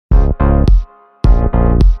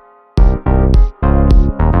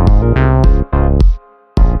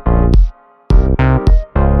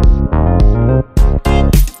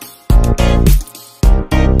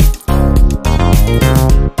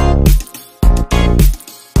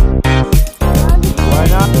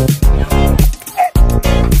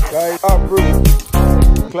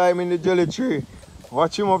time in the jelly tree.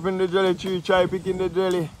 Watch him up in the jelly tree, try picking the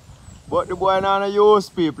jelly. But the boy not use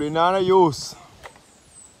people, not use.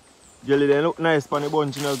 Jelly they look nice for the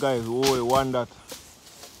bunch, you know, guys. Oh, one that.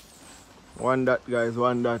 One that, guys,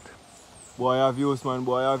 one that. Boy have use, man,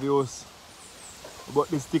 boy have use. But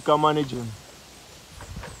the sticker managing.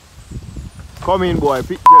 Come in, boy,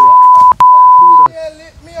 pick jelly. Yeah,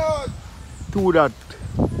 let me out. Two that.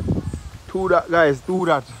 Two that, guys, two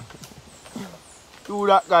that. Two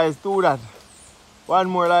that, guys, two that. One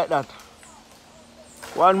more like that.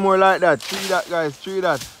 One more like that. Three that, guys, three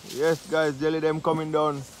that. Yes, guys, jelly them coming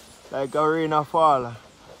down like a rain or fall.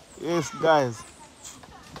 Yes, guys.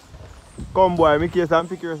 Come, boy, make case and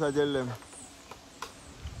pick yours and jelly them.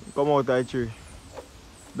 Come out of the tree.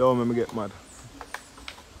 Don't make me get mad.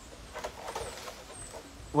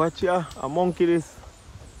 Watch ya, a monkey this.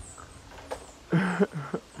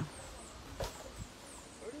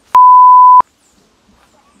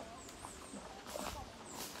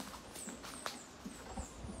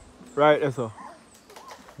 Right there, so.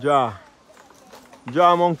 Draw.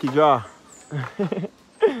 Draw, monkey, draw.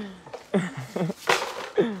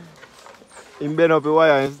 Him bend up the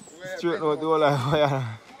wire and straighten out the whole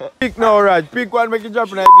wire. Pick now, Raj. Pick one, make it drop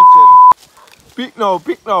in the bitch head. Pick now,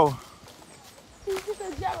 pick now.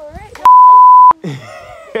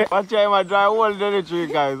 Watch out, my dry hole in the tree,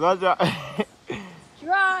 guys. Watch out.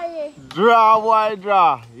 Draw it. Draw, boy,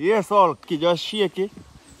 draw. Yes, Hulk. Just shake it.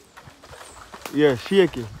 Yeah,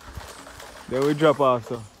 shake it. Then we drop off,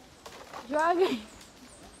 so. Draw it.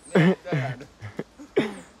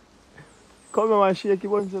 Come here, man, shake it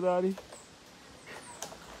once, daddy.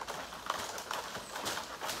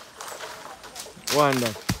 One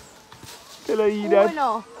that. Tell her eat that.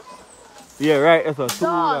 No. Yeah, right, that's a two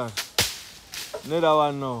Dog. that. Another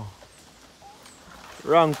one now.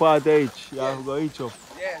 Wrong part of each. You have to go each up.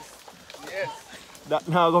 Yes, yes. That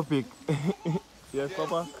now go pick. Yes,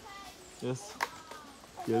 Papa? Yes.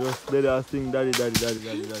 You just did that thing, daddy,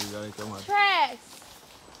 come on. Press.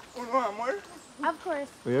 Oh, no, more? Of course.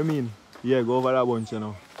 What you mean? Yeah, go over that bunch, you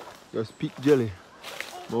know. Just pick jelly.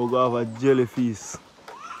 We'll go have a jelly feast.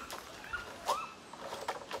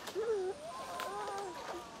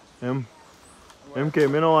 MK,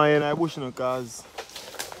 I don't want you in the bush because...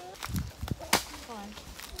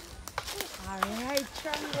 Alright,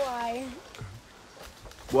 strong boy.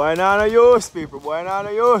 Boy, not no use, people. Boy, not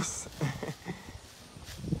no use.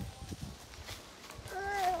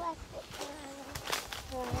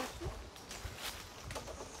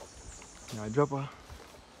 Now, drop her.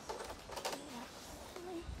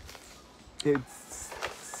 It's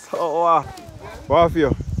so what for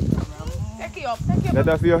you? Take it up, take it up. Let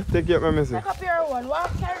her for you. Take it up, let me see. Take up your one.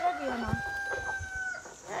 Walk, carry go get him, man.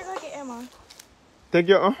 Carry go get him, man. Take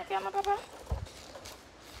it up, huh? Take it up, Papa.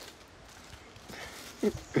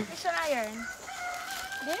 Fish and iron.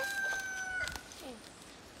 This?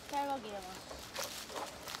 Carry go get him, man.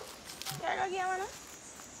 Carry go get him, man.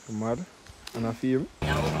 You mad? And I feel.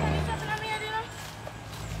 Now, who's going to be chopping on me head, you know?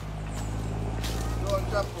 Don't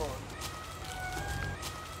drop out.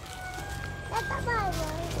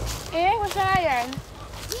 Eh, what's the iron?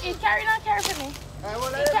 You carry now, carry for me. I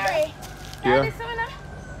want You carry. Yeah. Carry this to me now.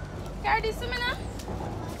 Carry this to me now.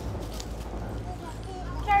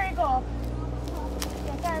 Carry go up.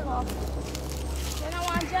 Yeah, carry go up. You don't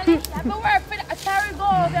want jelly? You have to work for that. Carry go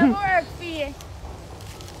up. You have to work for you.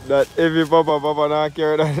 That heavy Papa not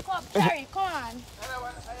carry that. Come up, carry. Come on.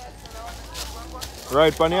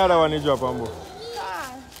 Right, for the other one, you drop on both. Come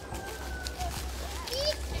on.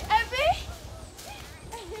 Heavy?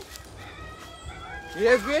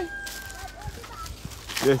 Heavy?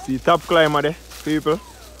 Yes, the top climber there, people.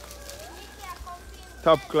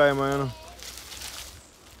 Top climber, you know.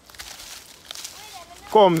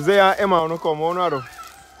 Come, Zay and Emma, no come, one other.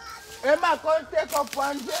 Emma, come take up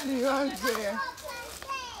one jelly and say.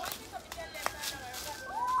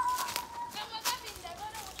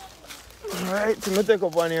 Alright, so me take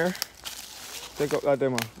up one here. Take up that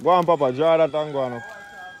Emma. Go on, Papa, draw that and go on up.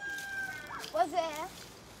 What's that?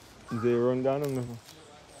 Zay run down on them.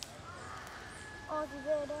 Oh, it's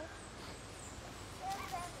there.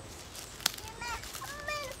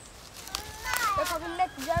 Take up the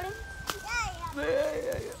next jelly.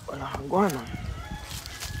 Yeah. Go on now.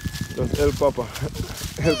 Just help Papa.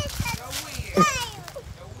 Help.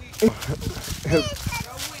 Help.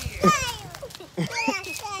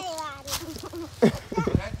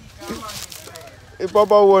 If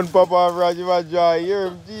Papa won't, Papa have Rajiv a joy. Hear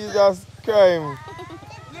him, Jesus Christ.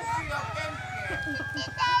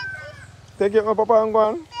 Take it, my Papa, and go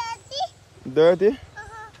on. Dirty? Dirty?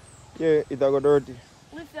 Yeah, it a go dirty.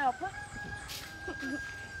 Lift it up.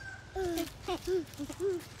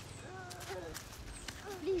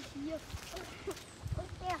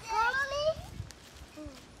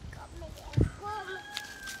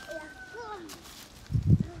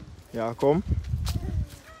 Yeah, come.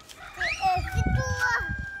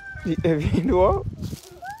 The heavy door.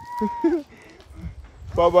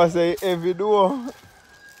 Papa say heavy door.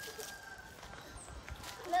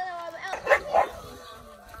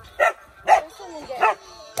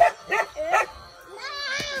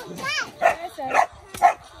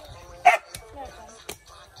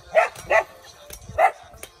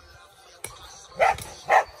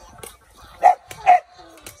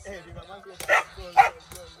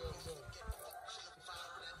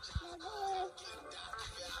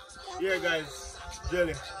 Here guys,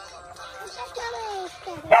 jelly.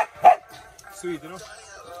 Sweet, you know?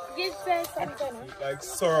 Give us something. Like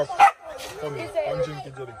syrup. Come here, I'm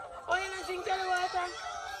drinking jelly. Oh, you don't drink jelly water?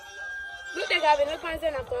 Look, they got no pants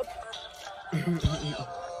in a cup.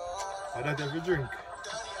 I don't have a drink.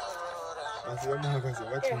 That's what I'm going to say.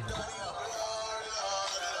 Watch me.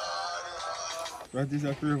 What is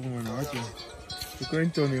a crave man? Watch me. You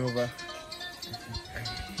can't turn me over.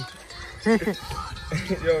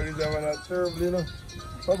 Yo, this man is terrible, you know.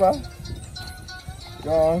 Papa,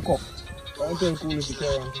 go on cup. I'm telling cool if you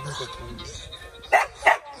carry on to the cup.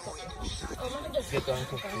 Get on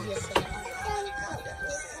cup, please.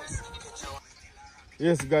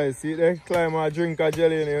 Yes, guys, see they climb a drink a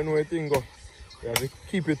jelly and you know what thing go. We have to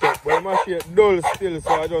keep it up. But my shit dull still, so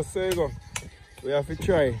I just say go. We have to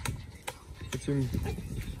try. It's him.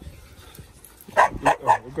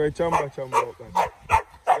 Look at chamba up, man.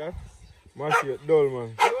 See that? My shit dull,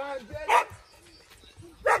 man.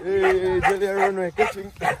 Hey, jelly run away, catch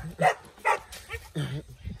him.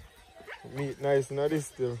 Meat nice, not this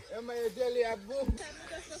still.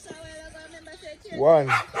 One,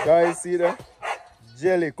 guys, see that?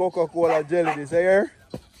 Jelly, Coca-Cola jelly, this here.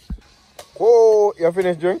 Oh, you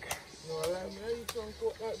finished drink?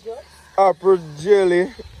 Apple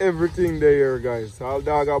jelly, everything there, guys. All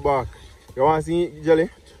dog are back. You want to see eat jelly?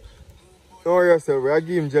 Don't worry yourself, I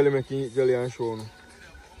give him jelly, make him eat jelly and show him.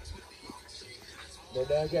 The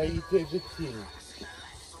dog eat everything.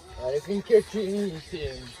 I can catch you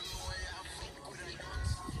anything.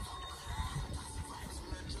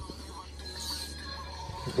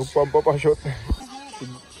 Look on Papa shot.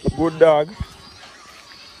 Good dog.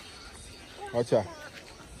 Watch out.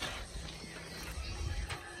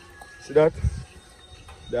 See that?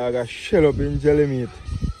 Dog a shell up in jelly meat.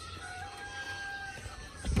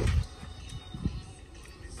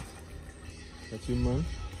 That's him, man.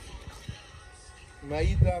 I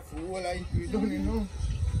eat that for all I eat, you don't know.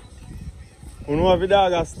 You know if the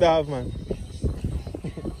dog a starve, man.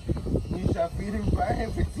 You shall feed him for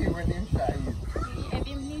everything when him shall eat. If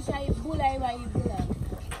you shall eat bulla, you eat bulla.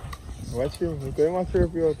 Watch him, look at him a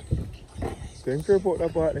chirp you out. Can you chirp out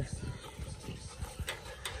that part there?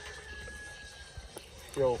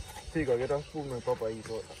 Yo, Tigger, get a spoon and Papa eat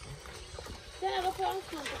out. Then I go for a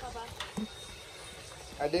spoon to Papa.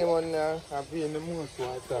 I didn't want to have in the most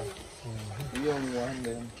water. The young one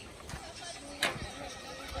then.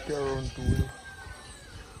 Carry on to it.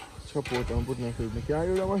 Chop out and put in the food. I can't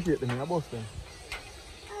use that much yet, I bust them.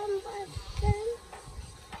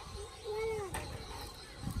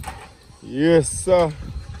 Yes, sir.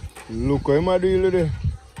 Look how I'm doing with it.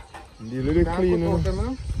 Deal with it clean.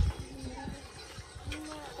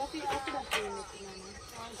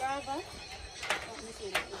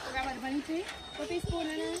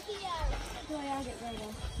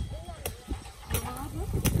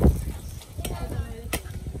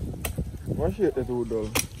 Wash it the two doll.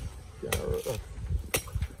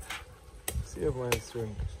 Save my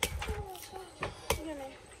strength.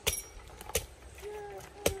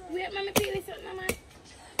 Wait, mommy, peel this up, mama.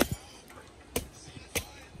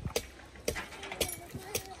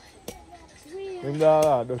 I'm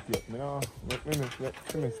not dirty yet.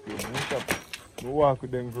 Let me skin. I walk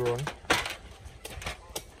with them grown.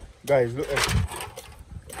 Guys, look at it.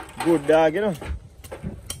 Good dog, you know.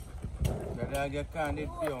 The dog you can't eat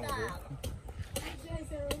young,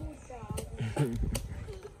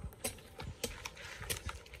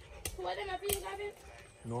 What am I being having?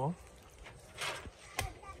 No.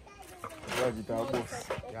 Dog it a boss.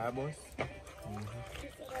 Yeah, boss.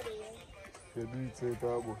 You do it so it a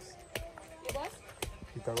boss. You boss?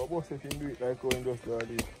 It a boss if you do it like how you just do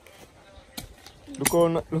it.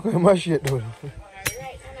 Look how much shit though. Right,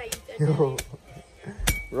 and I eat it. Yo,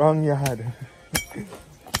 wrong yard.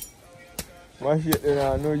 My shit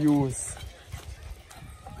there no use.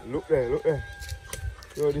 Look there, look there.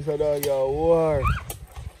 Yo, this a dog a war.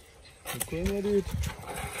 Look how you do it.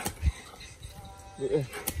 Look there.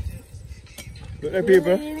 Look there,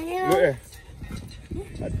 people. Look there.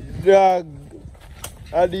 dog.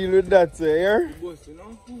 I deal with that, sir. Here? Boss, you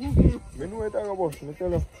know? I know what I talk about. I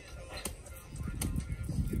tell you.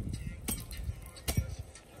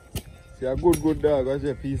 See, a good dog. Watch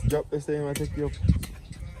your piece drop the same. I take you up.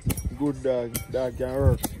 Good dog. Dog can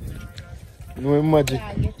work. No magic.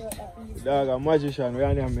 Dog a magician. We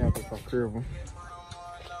only have me up for curve.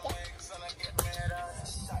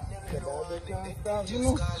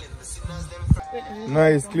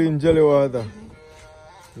 Nice clean jelly water.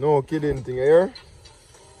 No kidding thing here.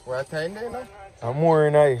 What time there now? I'm more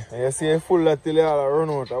in eye. And you see it full that till you all run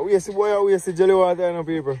out. We see boy, we see jelly water in the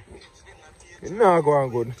people. It's not going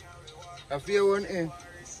good. I feel one in.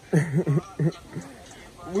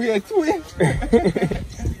 Wait.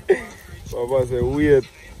 Papa say wait.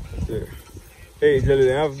 Hey jelly,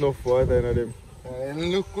 they have enough water in them.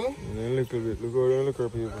 Look. A little bit. Look how they look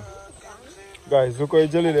at people. Guys, look how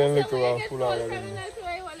jelly they look full of them.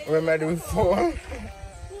 What am I doing for?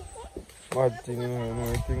 Mad thing, you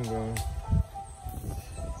know, thing going.